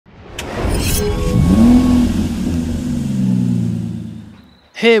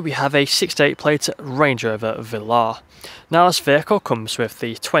Here we have a 68 plate Range Rover VELAR. Now this vehicle comes with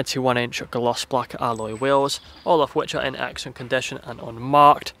the 21-inch gloss black alloy wheels, all of which are in excellent condition and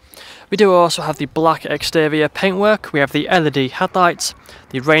unmarked. We do also have the black exterior paintwork, we have the LED headlights,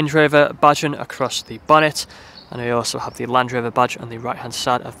 the Range Rover badging across the bonnet, and we also have the Land Rover badge on the right hand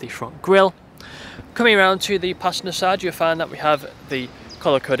side of the front grille. Coming around to the passenger side, you'll find that we have the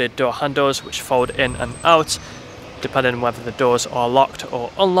colour-coded door handles which fold in and out depending on whether the doors are locked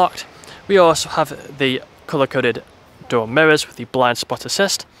or unlocked. We also have the colour-coded door mirrors with the blind spot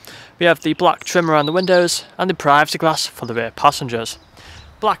assist. We have the black trim around the windows and the privacy glass for the rear passengers.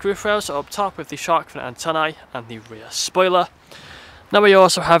 Black roof rails are up top with the shark fin antennae and the rear spoiler. Now we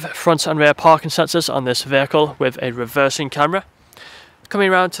also have front and rear parking sensors on this vehicle with a reversing camera.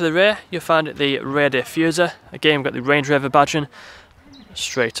 Coming around to the rear, you'll find the rear diffuser. Again, we've got the Range Rover badging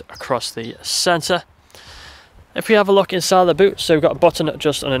straight across the centre. If we have a look inside the boot, so we've got a button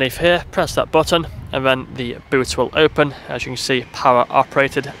just underneath here, press that button and then the boot will open. As you can see, power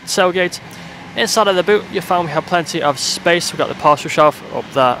operated tailgate. Inside of the boot you'll find we have plenty of space. We've got the parcel shelf up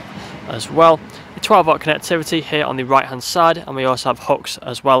there as well. A 12-volt connectivity here on the right hand side, and we also have hooks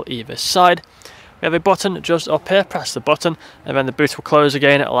as well either side. We have a button just up here, press the button and then the boot will close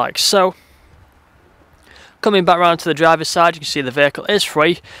again like so. Coming back round to the driver's side, you can see the vehicle is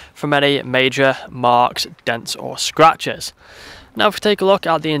free from any major marks, dents or scratches. Now if we take a look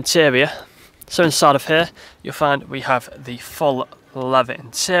at the interior, so inside of here you'll find we have the full leather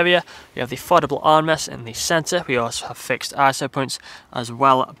interior, we have the foldable armrest in the centre, we also have fixed ISO points as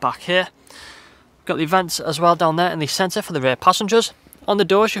well back here. Got the vents as well down there in the centre for the rear passengers. On the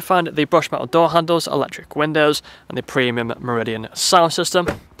doors you'll find the brushed metal door handles, electric windows and the premium Meridian sound system.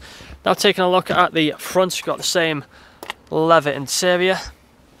 Now taking a look at the front, you've got the same leather interior.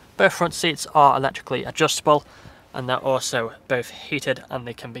 Both front seats are electrically adjustable and they're also both heated and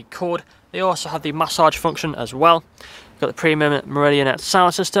they can be cooled. They also have the massage function as well. You've got the premium Meridian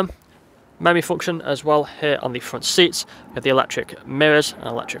sound system, memory function as well here on the front seats. We have the electric mirrors and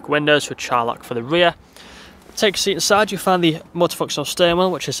electric windows with child lock for the rear. Take a seat inside, you find the multifunctional steering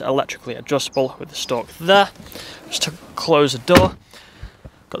wheel which is electrically adjustable with the stalk there. Just to close the door.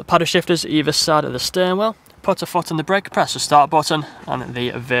 Got the paddle shifters either side of the steering wheel. Put a foot on the brake, press the start button and the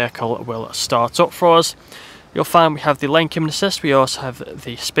vehicle will start up for us. You'll find we have the lane keeping assist, we also have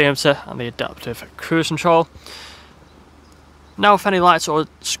the speedometer and the adaptive cruise control. Now if any lights or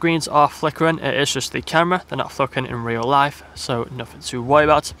screens are flickering, it is just the camera, they're not flickering in real life, so nothing to worry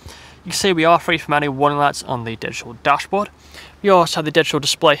about. You can see we are free from any warning lights on the digital dashboard. We also have the digital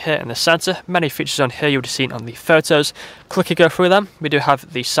display here in the centre. Many features on here you would have seen on the photos. Quickly go through them. We do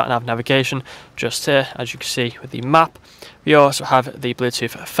have the sat-nav navigation just here, as you can see with the map. We also have the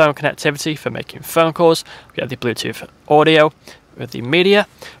Bluetooth phone connectivity for making phone calls. We have the Bluetooth audio with the media.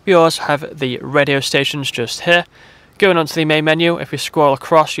 We also have the radio stations just here. Going on to the main menu, if we scroll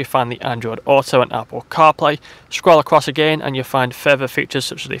across you find the Android Auto and Apple CarPlay. Scroll across again and you'll find further features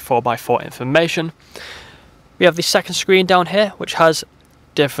such as the 4x4 information. We have the second screen down here which has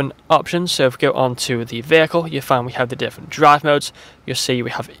different options. So if we go on to the vehicle, you'll find we have the different drive modes. You'll see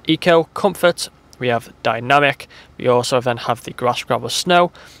we have Eco, Comfort, we have Dynamic, we also then have the Grass, Gravel,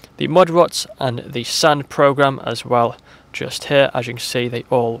 Snow, the Mud Ruts and the Sand program as well just here. As you can see they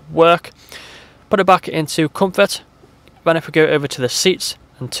all work. Put it back into Comfort. Then if we go over to the seats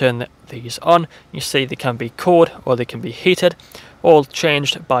and turn these on, you see they can be cooled or they can be heated, all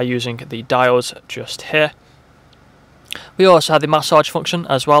changed by using the dials just here. We also have the massage function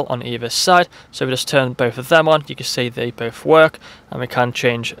as well on either side, so we just turn both of them on, you can see they both work, and we can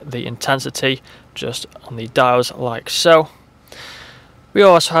change the intensity just on the dials like so. We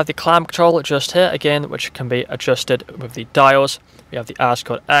also have the climate control just here again, which can be adjusted with the dials. We have the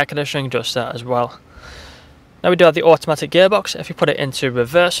ice-cold air conditioning just there as well. Now we do have the automatic gearbox. If you put it into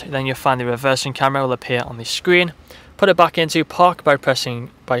reverse, then you'll find the reversing camera will appear on the screen. Put it back into park by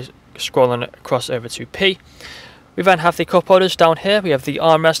scrolling across over to P. We then have the cup holders down here. We have the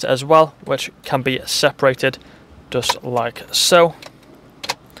armrest as well, which can be separated just like so.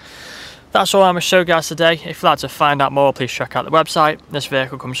 That's all I'm going to show you guys today. If you'd like to find out more, please check out the website. This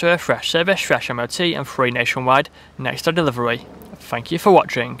vehicle comes with a fresh service, fresh MOT and free nationwide next day delivery. Thank you for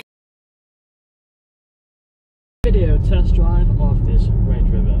watching. Video test drive of this Range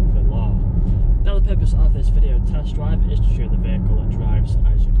Rover VELAR. Now the purpose of this video test drive is to show the vehicle that drives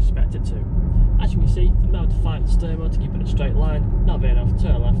as you expect it to. As you can see, I'm now defying the steering wheel to keep it in a straight line, not veering off to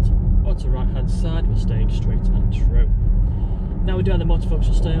the left or to the right hand side, but staying straight and true. Now we do have the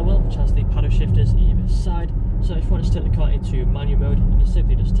multifunctional steering wheel, which has the paddle shifters either side, so if you want to take the car into manual mode, you can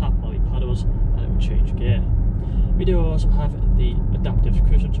simply just tap on the paddles and it will change gear. We do also have the adaptive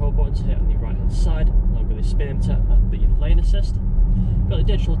cruise control buttons here on the right hand side, along with the speed limiter and the lane assist. We've got the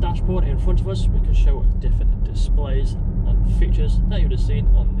digital dashboard in front of us. We can show different displays and features that you would have seen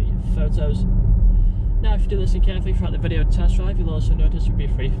on the photos. Now if you do listen carefully throughout the video test drive, you'll also notice we'll be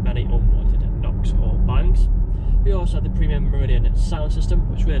free from any unwanted knocks or bangs. We also have the premium Meridian sound system,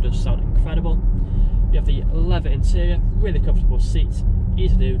 which really does sound incredible. We have the leather interior, really comfortable seats,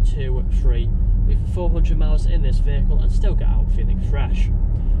 easy to do 2, 3, with 400 miles in this vehicle and still get out feeling fresh.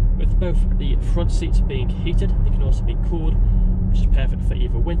 With both the front seats being heated, they can also be cooled, which is perfect for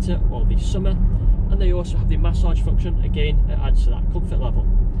either winter or the summer. And they also have the massage function, again it adds to that comfort level.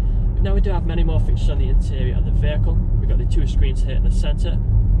 Now we do have many more features on the interior of the vehicle. We've got the 2 screens here in the centre,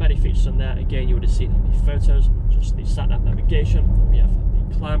 many features on there, again you would have seen on the photos, just the sat-nav navigation. We have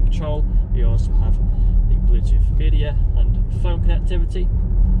the climate control, we also have the Bluetooth media and phone connectivity.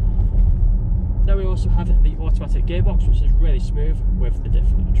 Now we also have the automatic gearbox, which is really smooth with the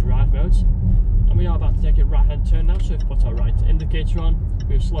different drive modes. And we are about to take a right hand turn now, so we've put our right indicator on,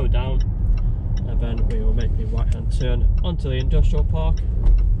 we'll slow down, and then we will make the right hand turn onto the industrial park.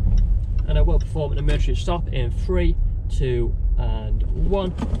 And I will perform an emergency stop in 3, 2 and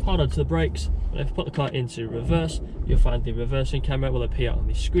 1. Hard onto the brakes, and if I put the car into reverse, you'll find the reversing camera will appear on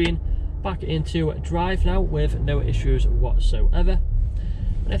the screen. Back into drive now with no issues whatsoever.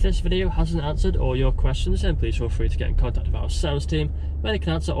 And if this video hasn't answered all your questions, then please feel free to get in contact with our sales team, where they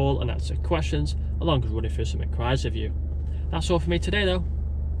can answer all unanswered questions, along with running through some inquiries with you. That's all for me today though.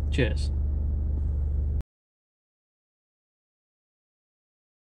 Cheers.